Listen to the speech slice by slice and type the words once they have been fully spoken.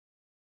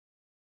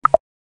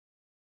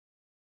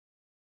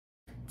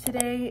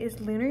Today is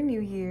Lunar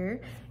New Year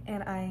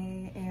and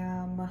I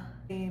am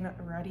getting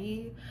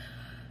ready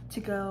to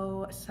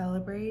go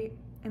celebrate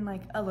in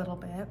like a little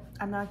bit.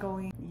 I'm not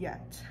going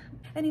yet.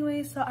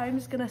 Anyway, so I'm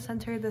just gonna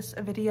center this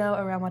video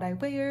around what I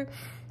wear.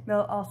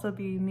 There'll also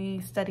be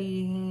me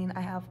studying.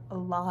 I have a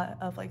lot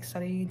of like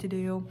studying to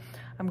do.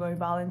 I'm going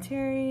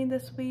volunteering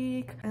this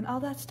week and all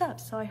that stuff.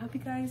 So I hope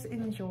you guys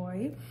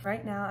enjoy.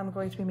 Right now I'm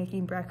going to be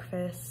making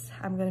breakfast.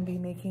 I'm gonna be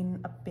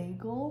making a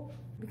bagel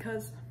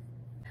because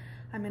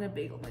I'm in a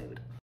bagel mood.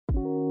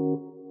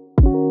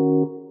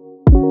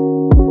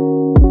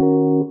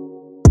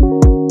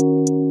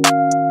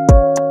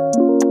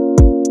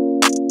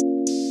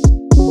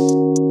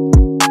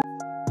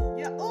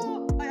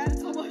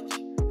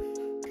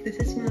 This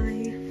is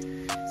my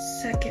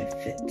second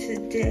fit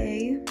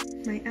today.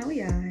 My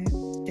owie eye.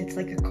 It's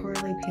like a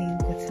corally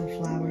pink with some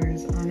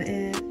flowers on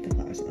it, the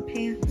flowers on the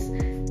pants,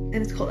 and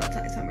it's cold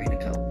outside, so I'm wearing a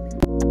coat.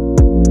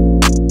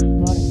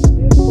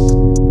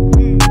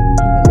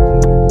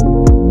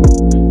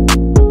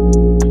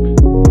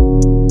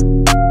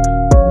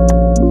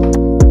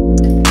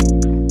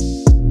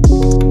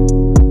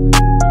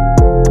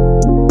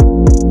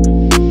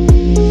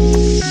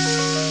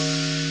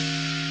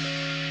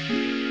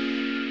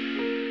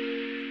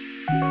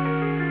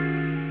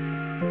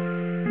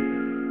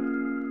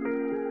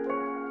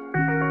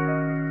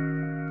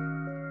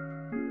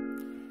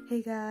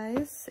 Hey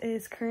guys, it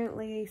is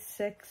currently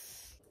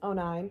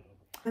 6:09.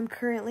 I'm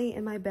currently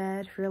in my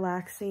bed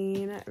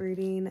relaxing,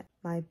 reading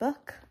my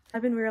book.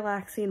 I've been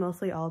relaxing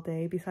mostly all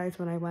day besides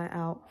when I went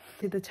out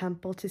to the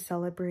temple to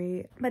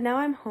celebrate. But now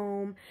I'm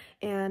home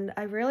and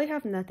I really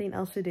have nothing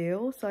else to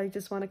do, so I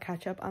just want to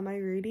catch up on my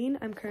reading.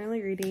 I'm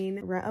currently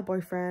reading Rent a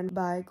Boyfriend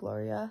by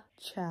Gloria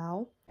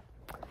Chow.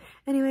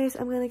 Anyways,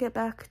 I'm gonna get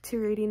back to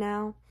reading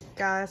now.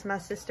 Guys, my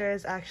sister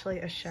is actually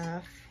a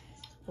chef.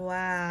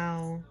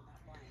 Wow.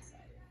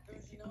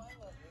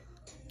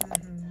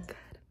 Good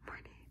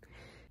morning.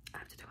 I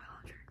have to do my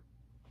laundry.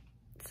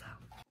 So,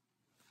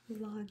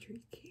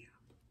 laundry cam.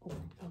 Oh my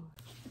gosh.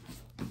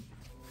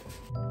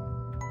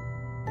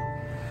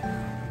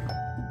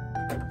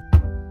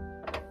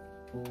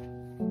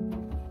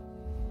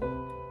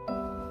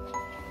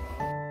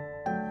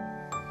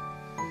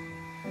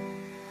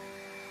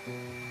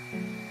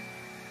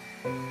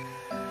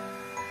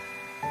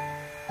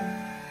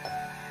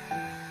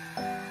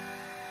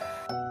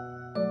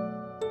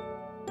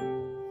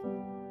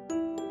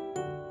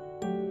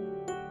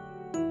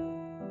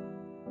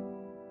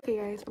 Okay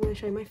guys, I'm gonna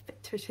show you my fit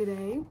for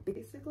today.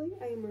 Basically,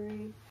 I am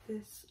wearing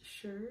this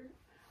shirt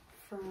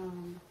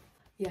from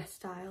Yes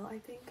Style, I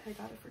think. I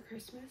got it for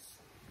Christmas.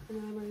 And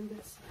then I'm wearing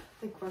this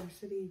like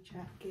varsity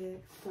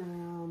jacket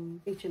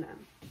from H&M.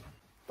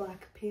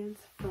 Black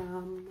pants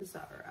from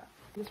Zara.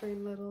 I'm just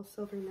wearing a little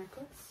silver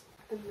necklace.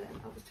 And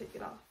then I'll just take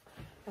it off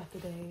throughout the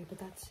day. But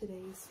that's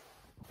today's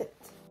fit.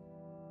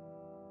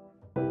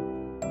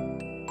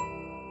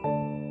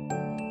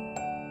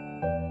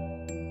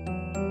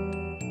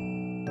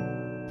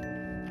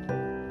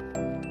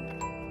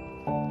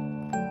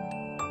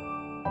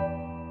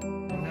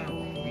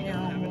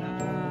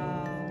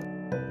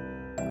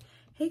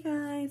 Hey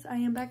guys, I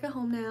am back at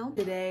home now.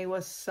 Today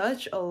was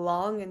such a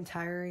long and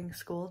tiring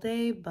school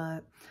day,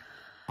 but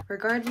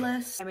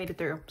regardless, I made it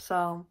through,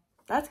 so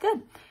that's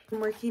good. I'm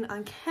working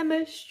on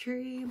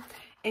chemistry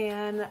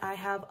and I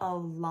have a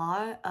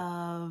lot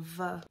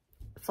of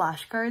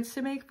flashcards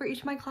to make for each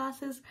of my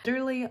classes.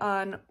 Literally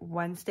on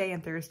Wednesday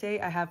and Thursday,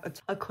 I have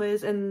a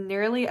quiz in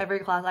nearly every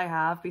class I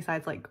have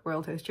besides like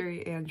world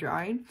history and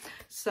drawing.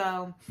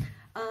 So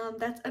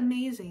that's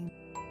amazing.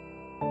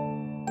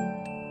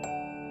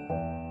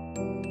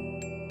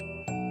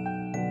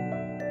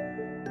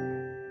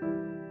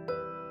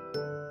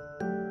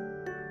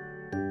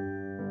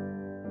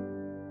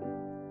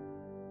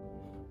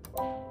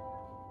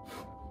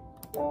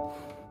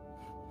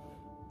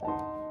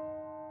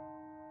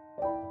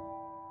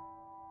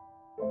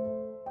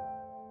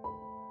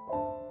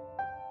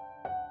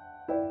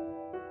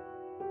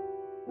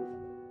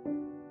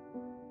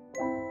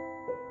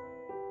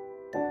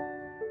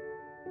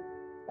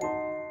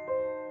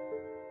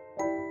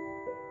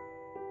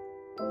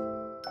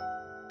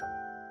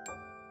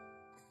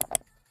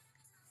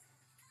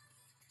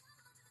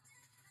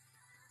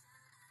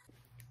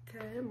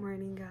 Good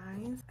morning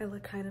guys. I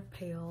look kind of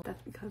pale.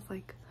 That's because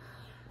like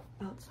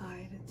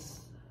outside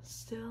it's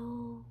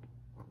still,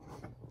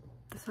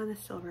 the sun is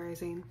still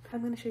rising.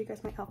 I'm gonna show you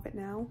guys my outfit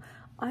now.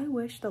 I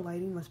wish the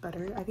lighting was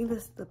better. I think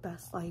this is the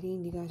best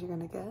lighting you guys are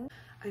gonna get.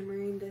 I'm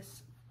wearing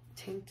this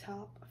tank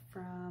top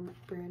from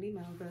Brandy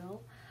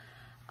Melville.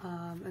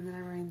 And then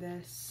I'm wearing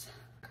this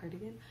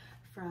cardigan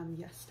from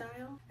Yes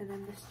Style. And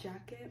then this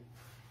jacket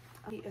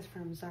is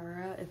from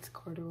Zara. It's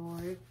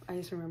corduroy. I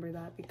just remember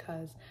that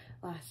because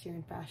last year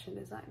in fashion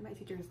design, my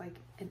teacher was like,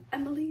 and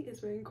Emily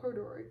is wearing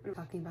corduroy. We were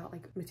talking about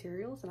like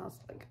materials and I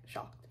was like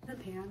shocked. The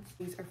pants,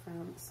 these are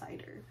from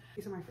Cider.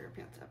 These are my favorite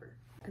pants ever.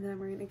 And then I'm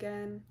wearing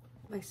again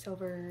my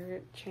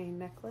silver chain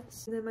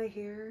necklace. And then my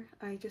hair,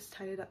 I just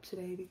tied it up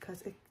today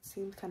because it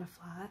seemed kind of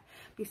flat.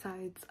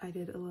 Besides, I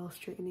did a little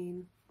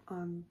straightening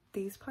on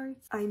these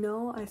parts. I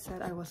know I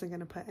said I wasn't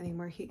gonna put any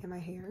more heat in my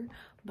hair,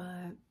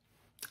 but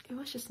it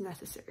was just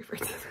necessary for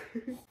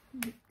today.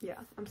 Yeah,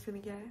 I'm just gonna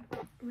get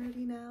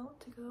ready now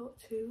to go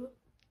to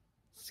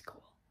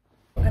school.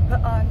 I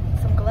put on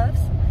some gloves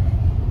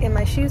and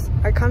my shoes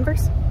are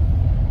Converse.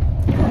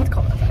 Yeah, it's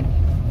cold outside.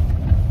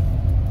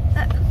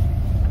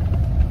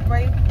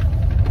 Right?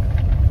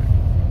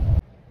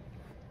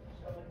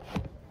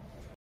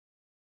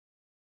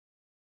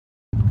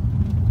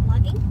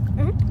 Logging?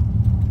 Mm-hmm.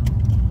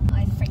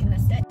 I freaking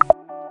missed it.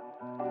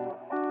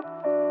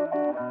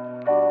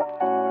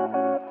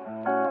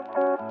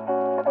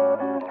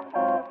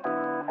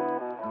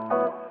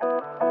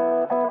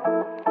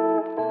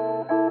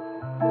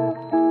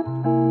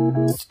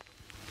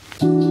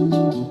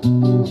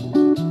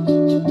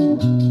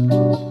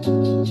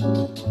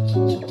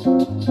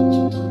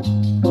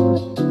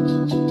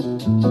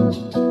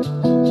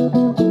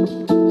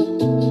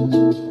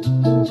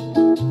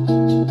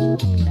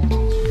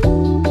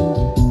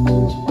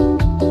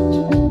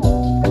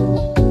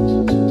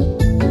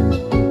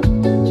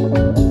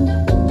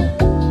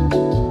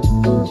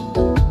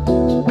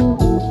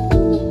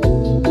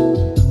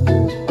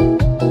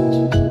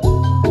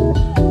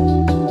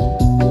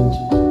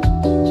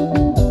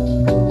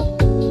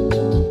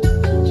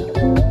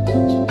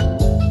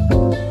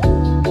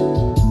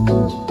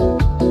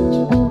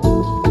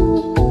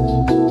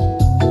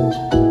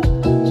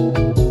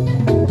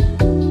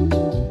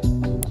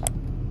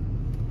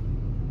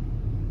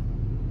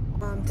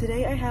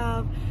 Today I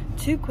have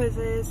 2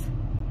 quizzes.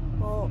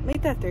 Well,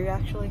 make that 3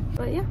 actually.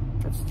 But yeah,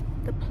 that's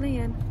the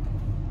plan.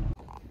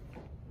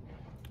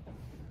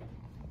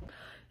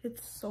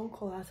 It's so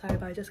cold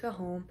outside, but I just got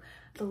home.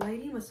 The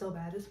lighting was so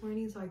bad this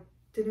morning, so I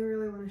didn't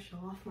really want to show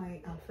off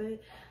my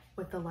outfit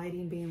with the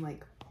lighting being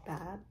like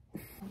bad.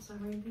 So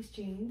I'm wearing these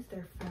jeans.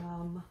 They're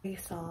from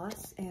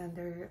ASOS and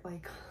they're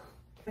like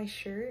my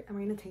shirt. I'm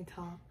wearing a tank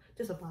top,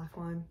 just a black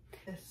one.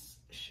 This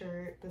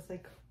shirt, this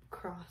like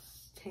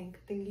cross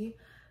tank thingy,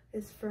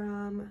 is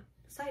from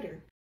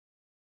Cider.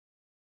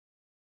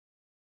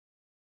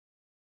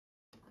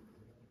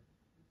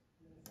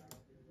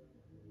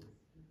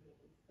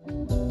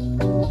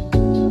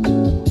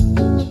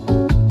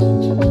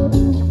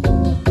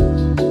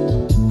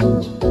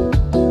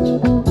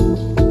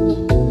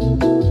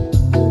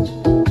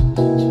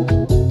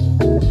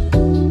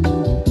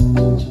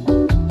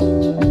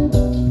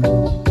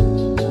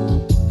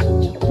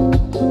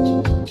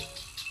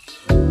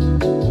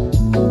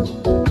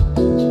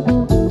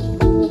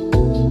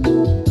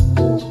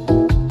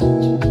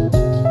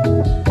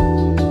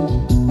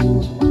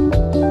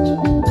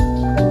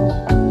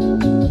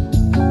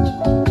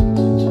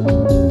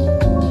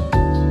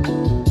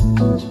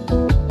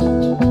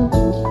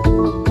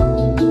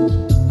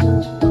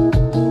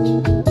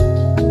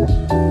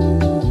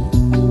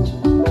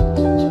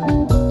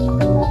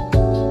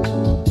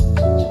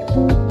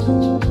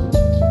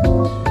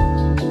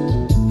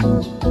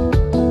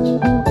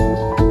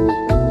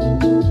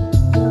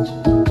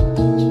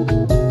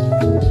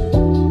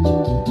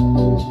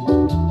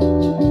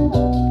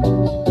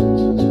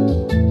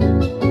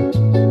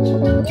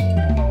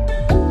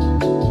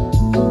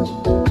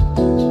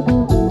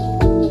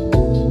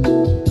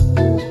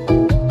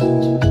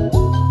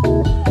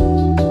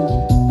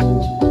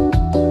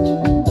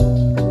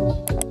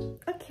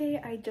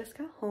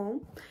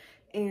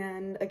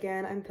 And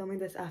again, I'm filming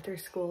this after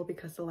school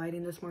because the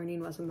lighting this morning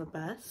wasn't the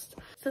best.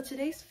 So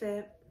today's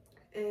fit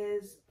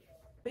is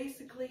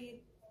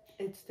basically,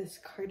 it's this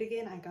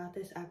cardigan. I got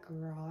this at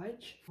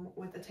Garage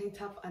with a tank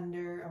top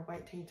under, a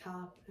white tank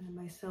top, and then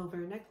my silver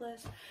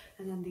necklace,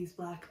 and then these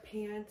black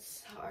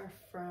pants are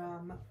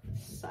from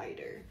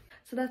Cider.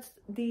 So that's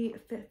the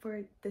fit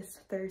for this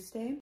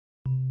Thursday.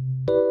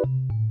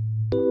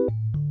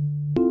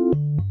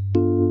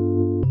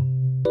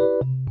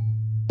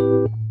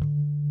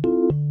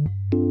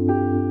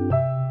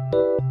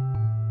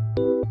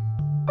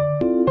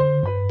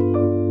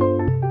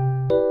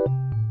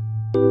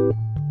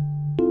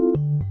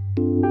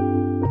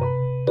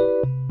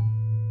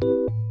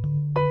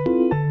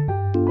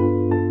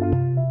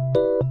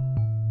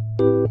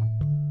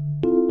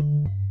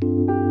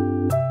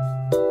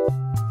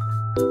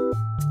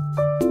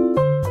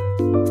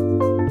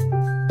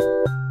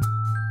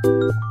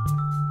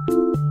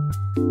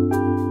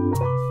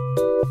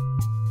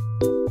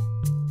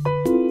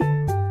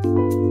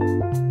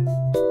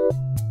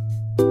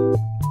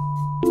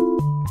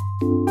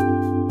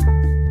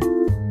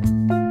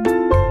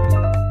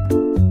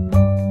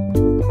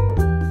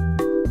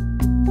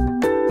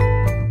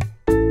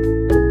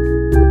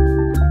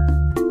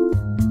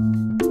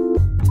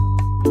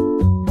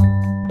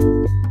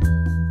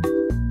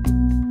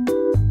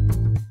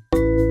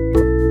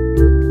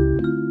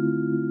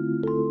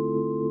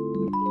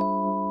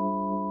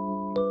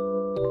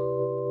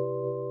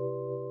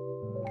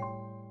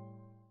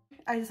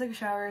 I just took a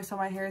shower, so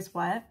my hair is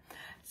wet.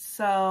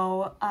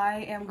 So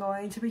I am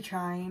going to be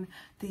trying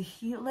the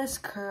heatless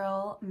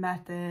curl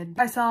method.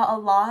 I saw a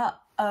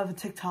lot of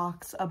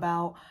TikToks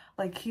about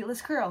like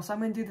heatless curl, so I'm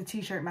going to do the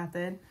t-shirt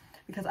method.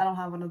 because I don't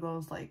have one of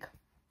those like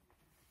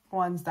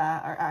ones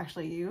that are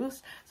actually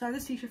used. So I have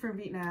this t-shirt from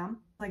Vietnam.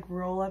 Like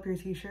roll up your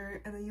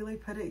t-shirt and then you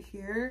like put it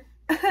here.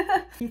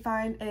 You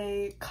find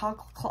a claw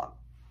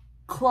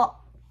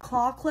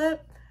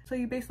clip. So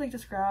you basically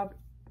just grab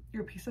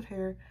your piece of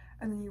hair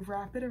and then you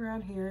wrap it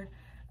around here,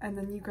 and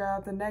then you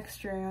grab the next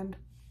strand,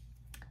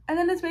 and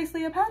then it's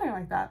basically a pattern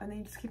like that. And then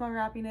you just keep on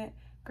wrapping it,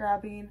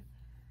 grabbing,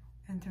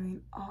 and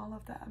doing all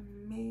of that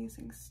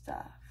amazing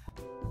stuff.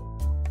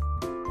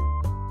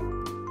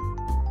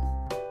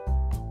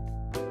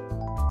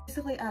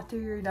 Basically, after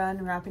you're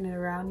done wrapping it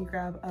around, you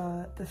grab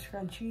the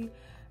scrunchie,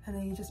 and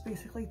then you just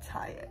basically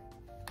tie it.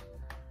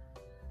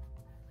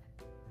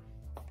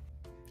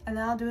 And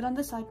then I'll do it on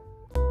this side.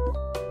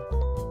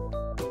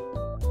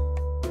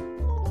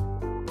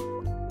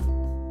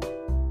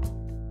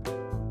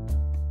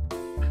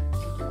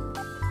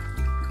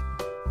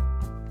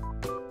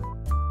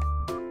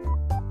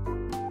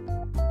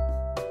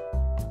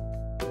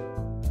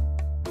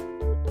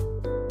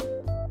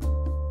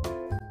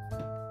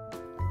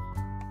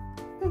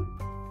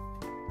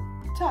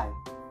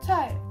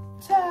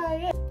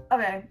 Tie it.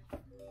 Okay.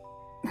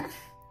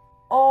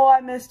 Oh,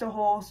 I missed a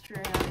whole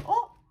strand.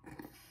 Oh.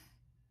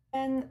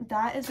 And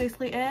that is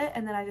basically it.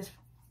 And then I just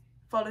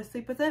fall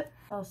asleep with it.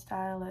 So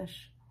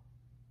stylish.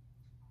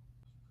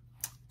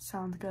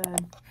 Sounds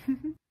good.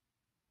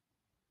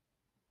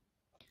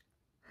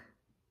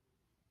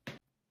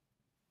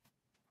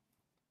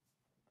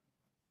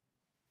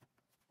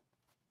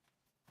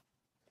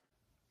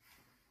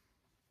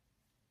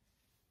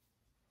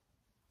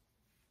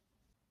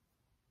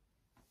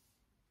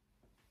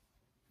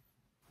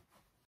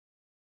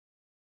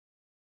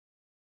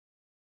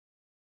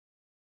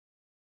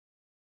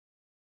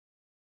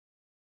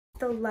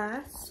 The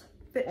last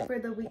fit for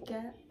the week.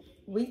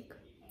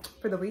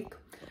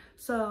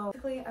 So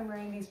basically I'm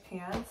wearing these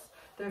pants.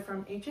 They're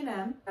from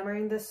H&M. I'm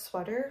wearing this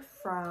sweater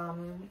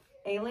from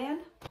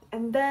A-Land,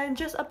 and then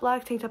just a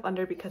black tank top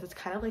under because it's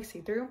kind of like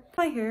see-through.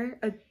 My hair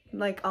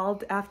like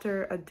all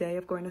after a day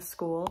of going to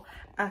school,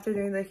 after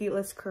doing the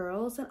heatless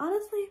curls, and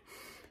honestly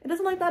it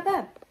doesn't look that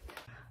bad.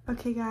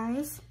 Okay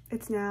guys,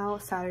 it's now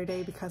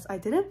Saturday because I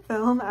didn't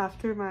film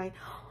after my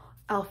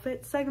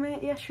outfit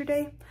segment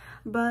yesterday,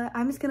 but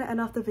I'm just gonna end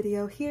off the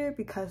video here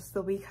because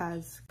the week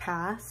has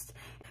passed.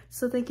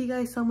 So thank you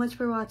guys so much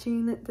for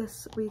watching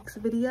this week's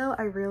video.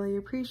 I really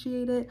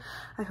appreciate it.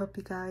 I hope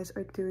you guys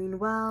are doing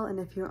well, and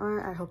if you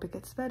aren't, I hope it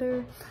gets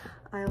better.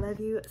 I love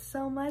you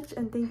so much,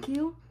 and thank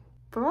you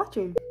for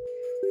watching.